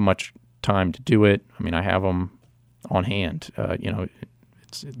shouldn't take much time to do it. I mean, I have them on hand.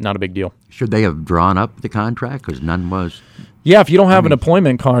 It's not a big deal. Should they have drawn up the contract? Because none was. Yeah, if you don't have an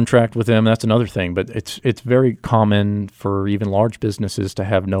employment contract with them, that's another thing. But it's very common for even large businesses to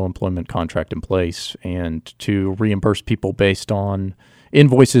have no employment contract in place and to reimburse people based on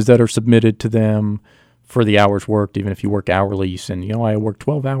invoices that are submitted to them for the hours worked. Even if you work hourly, you send, I worked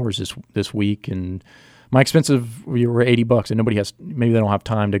 12 hours this week, and my expenses were $80, and nobody has. Maybe they don't have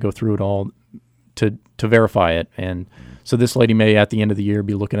time to go through it all to verify it. And so this lady may, at the end of the year,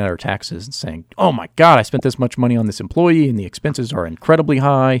 be looking at her taxes and saying, oh, my God, I spent this much money on this employee, and the expenses are incredibly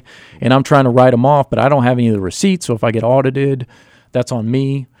high, and I'm trying to write them off, but I don't have any of the receipts, so if I get audited, that's on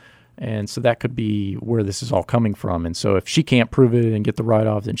me. And so that could be where this is all coming from. And so if she can't prove it and get the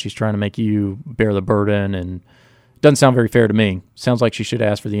write-off, then she's trying to make you bear the burden, and it doesn't sound very fair to me. Sounds like she should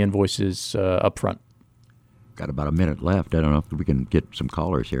ask for the invoices up front. Got about a minute left. I don't know if we can get some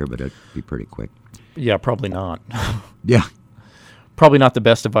callers here, but it'd be pretty quick. Yeah, probably not. Yeah. Probably not the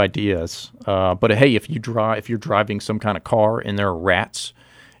best of ideas. But hey, if you're driving some kind of car and there are rats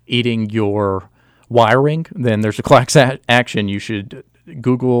eating your wiring, then there's a class action you should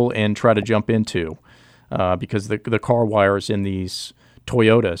Google and try to jump into, because the car wires in these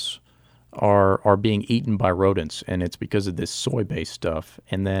Toyotas are being eaten by rodents, and it's because of this soy-based stuff.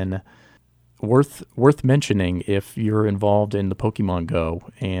 And then worth mentioning, if you're involved in the Pokemon Go,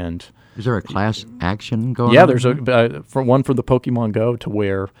 and is there a class action going on? Yeah, there's for the Pokemon Go, to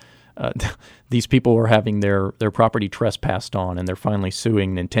where these people are having their property trespassed on, and they're finally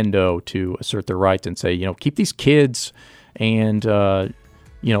suing Nintendo to assert their rights and say, keep these kids and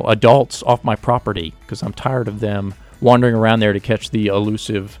adults off my property, because I'm tired of them wandering around there to catch the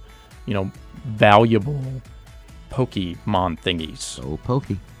elusive, valuable Pokemon thingies. So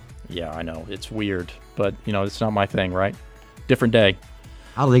pokey. Yeah, I know. It's weird, but, it's not my thing, right? Different day.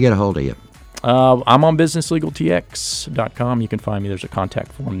 How do they get a hold of you? I'm on businesslegaltx.com. You can find me. There's a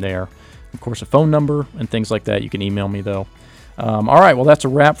contact form there. Of course, a phone number and things like that. You can email me, though. All right, well, that's a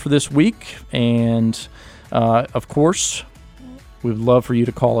wrap for this week. And, of course, we'd love for you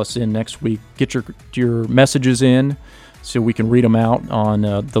to call us in next week. Get your messages in so we can read them out on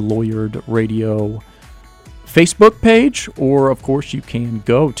the Lawyered Radio Facebook page, or of course you can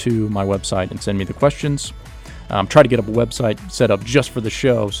go to my website and send me the questions. Try to get a website set up just for the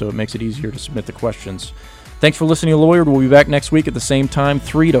show, so it makes it easier to submit the questions. Thanks for listening to Lawyered. We'll be back next week at the same time,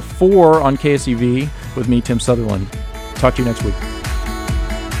 3 to 4 on KSEV with me, Tim Sutherland. Talk to you next week.